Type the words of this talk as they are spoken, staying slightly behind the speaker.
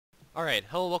Alright,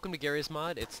 hello, welcome to Garry's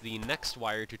Mod. It's the next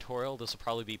Wire tutorial. This will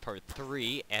probably be part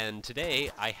 3, and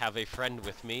today I have a friend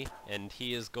with me, and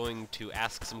he is going to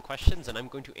ask some questions, and I'm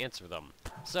going to answer them.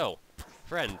 So,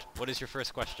 friend, what is your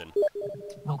first question?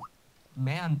 Well,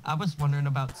 man, I was wondering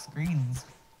about screens.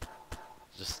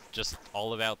 Just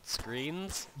all about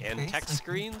screens? And text Basically,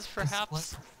 screens, just like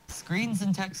perhaps? screens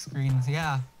and text screens,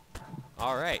 yeah.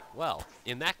 Alright, well,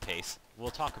 in that case, we'll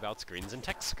talk about screens and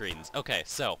text screens. Okay,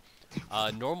 so,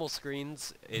 normal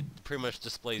screens, it pretty much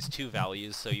displays two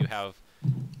values, so you have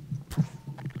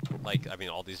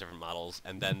all these different models,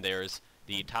 and then there's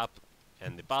the top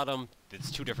and the bottom.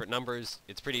 It's two different numbers.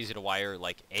 It's pretty easy to wire,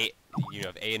 like you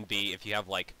have A and B. If you have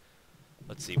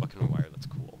let's see, what can we wire that's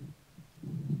cool?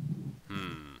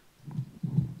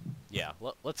 Yeah,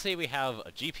 let's say we have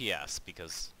a GPS,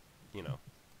 because, you know.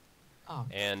 Oh,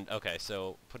 And, okay,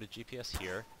 so put a GPS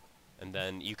here, and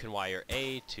then you can wire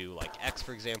A to, X,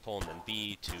 for example, and then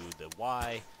B to the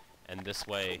Y, and this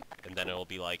way, and then it'll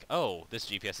be like, oh, this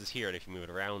GPS is here, and if you move it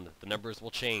around, the numbers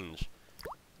will change.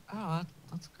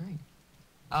 that's great.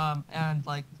 And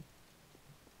like,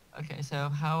 okay, so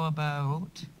how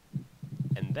about,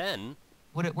 And then,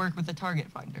 would it work with the target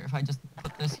finder if I just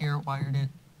put this here, wired it?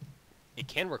 it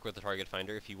can work with the target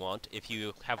finder if you want. If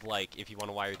you have, if you want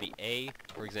to wire the A,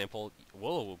 for example,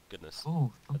 whoa, goodness.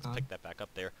 Oh Let's god. pick that back up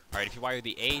there. Alright, if you wire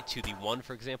the A to the 1,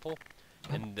 for example,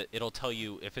 and it'll tell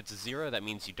you if it's a 0, that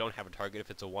means you don't have a target.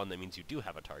 If it's a 1, that means you do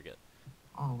have a target.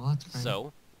 Oh, well, that's great.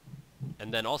 So,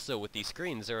 and then also with these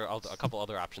screens, there are a couple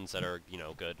other options that are,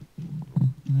 good.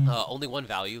 Only one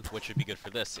value, which would be good for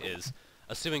this, is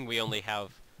assuming we only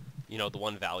have, the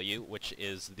one value, which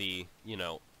is the,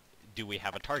 do we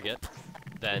have a target,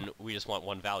 then we just want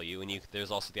one value, and there's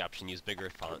also the option use bigger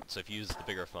font. So if you use the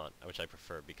bigger font, which I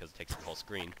prefer because it takes the whole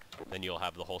screen, then you'll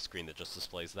have the whole screen that just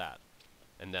displays that.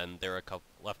 And then there are a couple,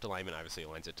 left alignment obviously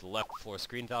aligns it to the left. Floor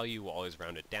screen value will always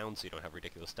round it down so you don't have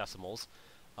ridiculous decimals.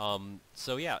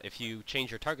 So yeah, if you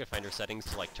change your target finder settings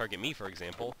to target me, for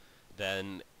example,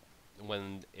 then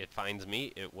when it finds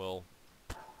me, it will,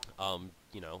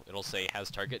 it'll say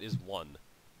has target is 1.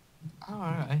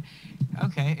 Alright.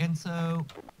 Okay, and so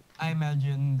I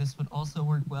imagine this would also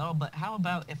work well, but how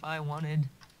about if I wanted,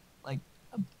 like,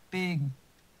 a big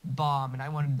bomb and I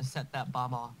wanted to set that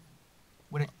bomb off?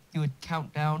 Would it do a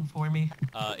countdown for me?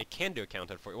 It can do a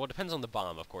countdown for you. Well, it depends on the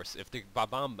bomb, of course. If the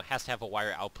bomb has to have a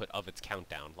wire output of its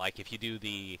countdown, like if you do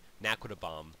the Naquita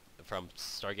bomb from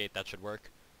Stargate, that should work,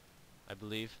 I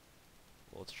believe.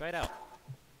 Well, let's try it out.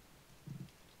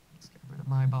 Let's get rid of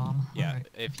my bomb. Yeah, Alright.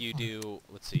 if you do,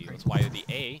 let's see, let's wire the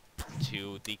A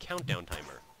to the countdown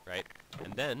timer, right?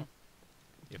 And then,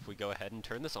 if we go ahead and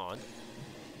turn this on,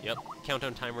 yep,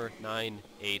 countdown timer, 9,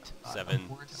 8, 7,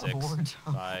 Abort, 6, abort.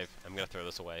 5, I'm gonna throw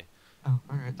this away, Oh,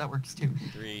 alright, that works too.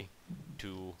 3,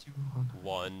 2, 2,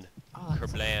 1, oh, that's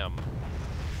kerblam,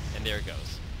 and there it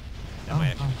goes. That Oh, might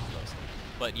actually oh. be close.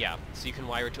 But yeah, so you can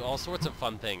wire it to all sorts of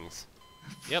fun things.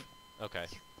 Yep, okay.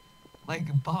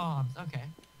 like bombs. Okay.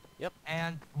 Yep.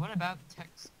 And what about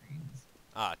text screens?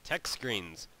 Ah, text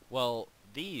screens. Well,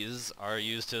 these are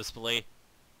used to display,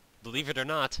 believe it or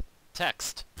not,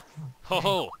 text. Ho Okay.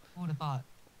 ho! Who would have thought?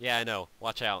 Yeah, I know.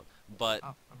 Watch out. But,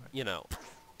 Oh,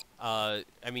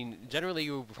 I mean, generally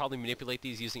you would probably manipulate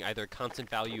these using either a constant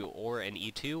value or an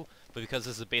E2, but because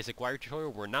this is a basic wire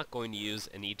tutorial, we're not going to use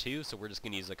an E2, so we're just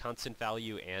going to use a constant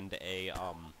value and a,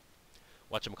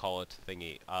 whatchamacallit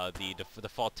thingy. The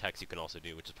default text you can also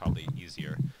do, which is probably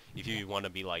easier. If you want to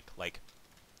be like,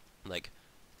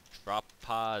 drop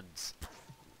pods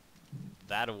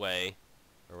that away,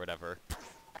 or whatever.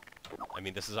 I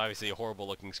mean, this is obviously a horrible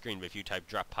looking screen, but if you type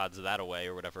drop pods that away,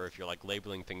 or whatever, if you're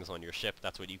labeling things on your ship,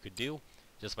 that's what you could do,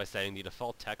 just by setting the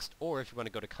default text. Or if you want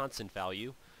to go to constant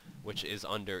value, which is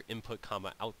under input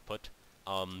comma output,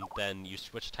 then you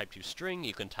switch type to string,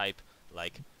 you can type,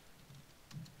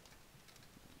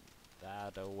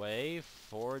 that away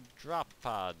for drop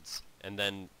pods, and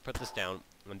then put this down,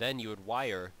 and then you would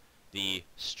wire the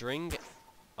string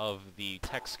of the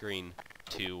text screen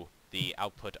to the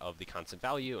output of the constant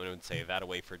value, and it would say that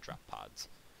away for drop pods,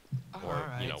 or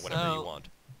alright, whatever you so want.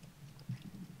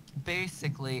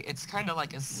 basically, it's kind of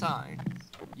like a sign.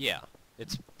 Yeah,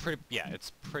 it's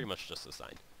pretty much just a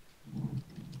sign.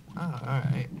 Oh,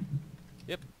 alright.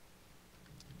 Yep.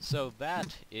 So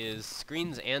that is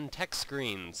screens and text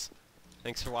screens.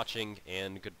 Thanks for watching,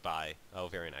 and goodbye. Oh,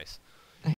 very nice.